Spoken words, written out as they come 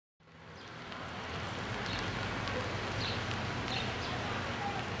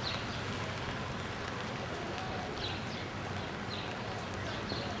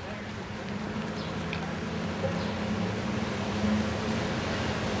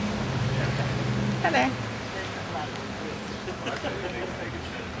Hi there.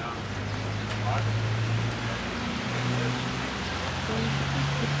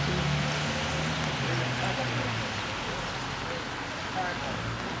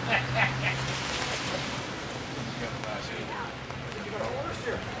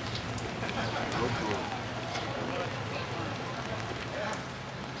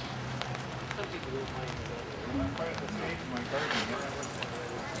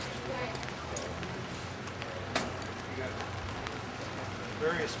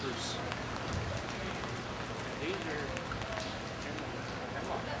 Various spruce.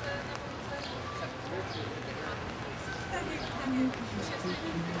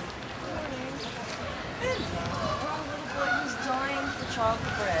 Dying for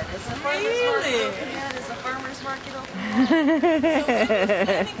chocolate bread. Is the farmer's market open yet? Is the farmer's market open yet? So when you're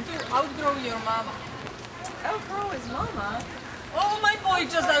planning to outgrow your mama? Outgrow his mama? Oh, my boy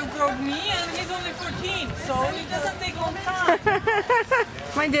just outgrew me and he's only 14, so it doesn't take long time.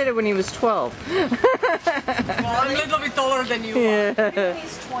 Mine did it when he was 12. Well, I'm a little bit taller than you are. Maybe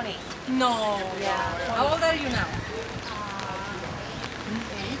he's 20. No. Yeah. How old are you now?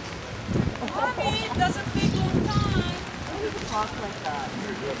 8. Mommy, it doesn't take long time. Talk like that.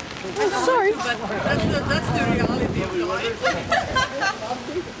 Sorry. But that's the reality of life.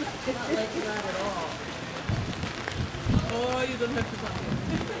 Not like that at all. Oh, you don't have to talk.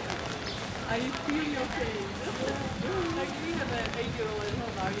 I feel your pain. Like we have an 8-year-old at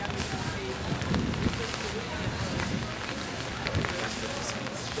home, our youngest is 8.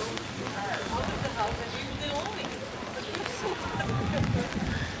 Out of the house and we were the only. I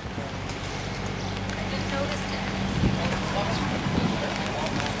just noticed it.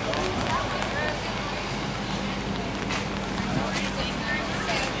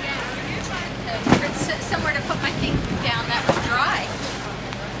 Somewhere to put my thing down that was dry.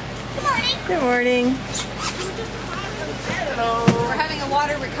 Good morning. Good morning. We're having a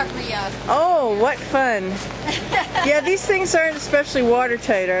water recovery. Oh, what fun. Yeah, these things aren't especially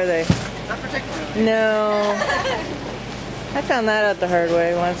watertight, are they? Not particularly. No. I found that out the hard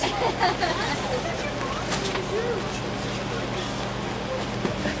way once. Oh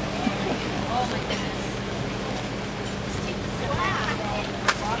my goodness.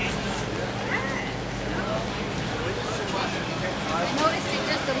 I noticed it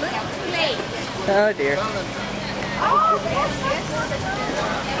just a little too late. Oh dear.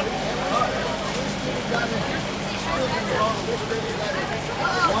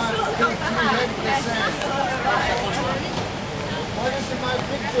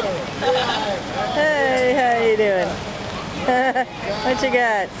 Hey, how you doing? What you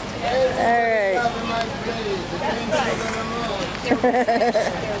got? All right. There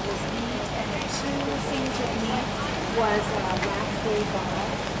was meat, and the two things of meat was last day ball,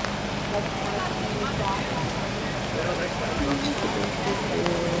 like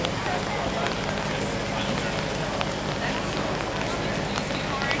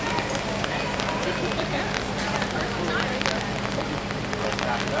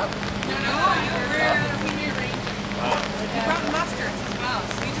We brought mustards as well,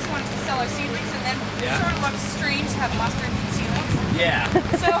 so we just wanted to sell our seedlings, and then it sort of looks strange to have mustards and seedlings. Yeah.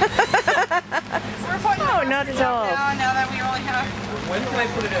 So we're putting Not at all. now that we only have When can I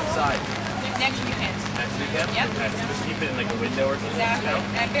put it outside? next weekend. Next weekend? Yep. Just keep it in like a window or something? Exactly.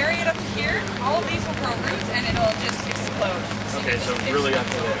 And bury it up to here. All of these will grow roots, and it'll just explode. Okay, so really up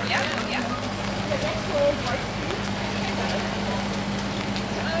to there. Yeah, yeah.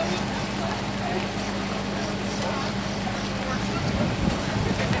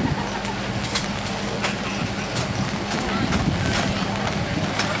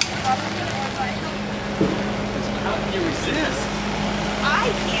 How can you resist? I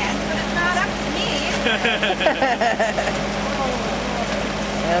can't, but it's not up to me.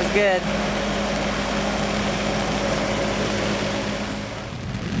 That was good.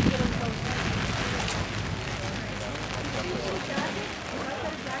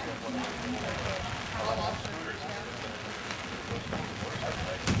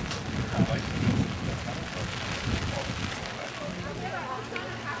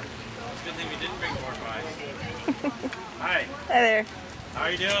 Good thing we didn't bring pork pies. Hi. Hi there. How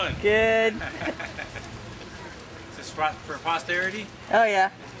are you doing? Good. Is this for posterity? Oh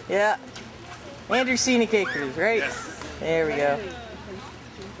yeah. Yeah. Andrew Scenic Acres, right? Yes. There we go.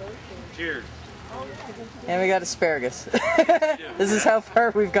 Cheers. And we got asparagus. This is how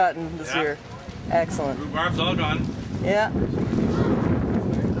far we've gotten this year. Excellent. Rhubarb's all gone. Yeah.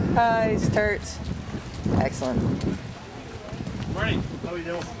 Pies, tarts. Excellent. Morning. How are you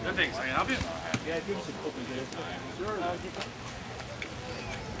doing? Good, thanks. I can help you? Yeah, give us a couple of days. Sure.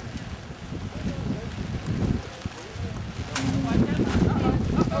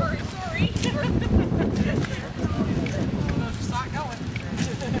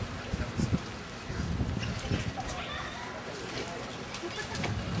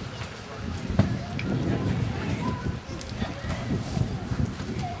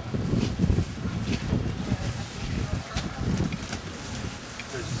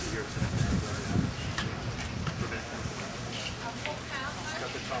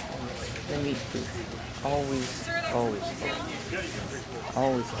 meat booth. Always, always,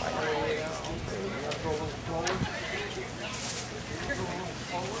 always like it.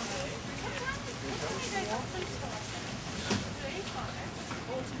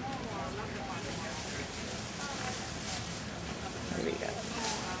 What do we got?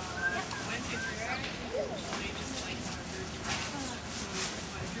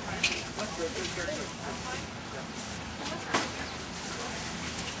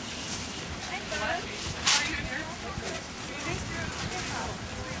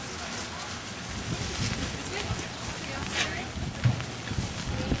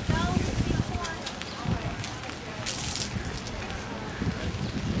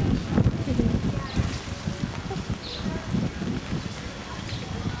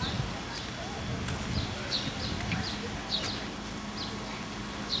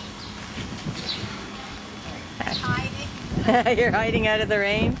 You're hiding out of the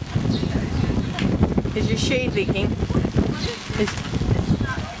rain? Is your shade leaking?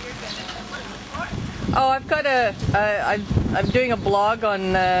 Oh, I've got I'm doing a blog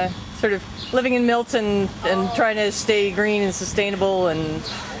on sort of living in Milton and trying to stay green and sustainable, and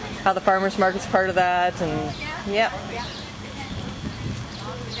how the farmers market's part of that, and yeah.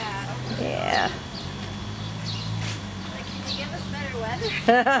 Yeah. Can you give us better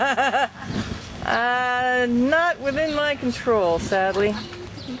weather? Not within my control, sadly.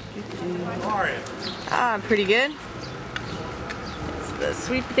 How are you? Ah, I'm pretty good. It's the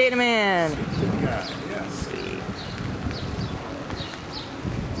Sweet Potato Man. Yeah, yes. Sweet.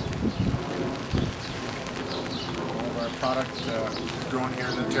 All of our product is grown here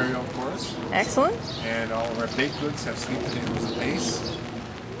in Ontario, of course. Excellent. And all of our baked goods have sweet potatoes as a base.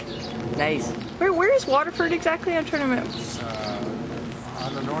 Nice. Where is Waterford exactly? I'm trying to remember. It's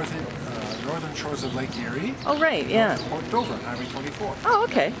on the northern shores of Lake Erie. Oh, right, yeah. Port Dover, Highway 24. Oh,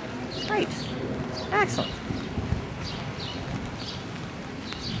 okay. Right. Excellent.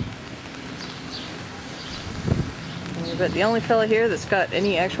 But the only fella here that's got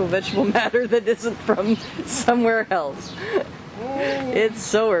any actual vegetable matter that isn't from somewhere else. It's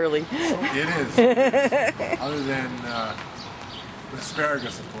so early. It is. Other than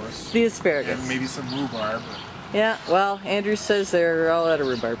asparagus, of course. The asparagus. And maybe some rhubarb. Yeah, well, Andrew says they're all out of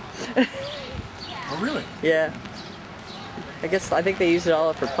rhubarb. Oh, really? Yeah. I think they use it all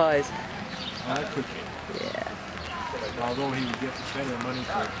up for pies. Oh, that could be. Yeah. Although he would get better money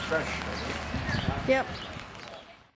for fresh. Yep.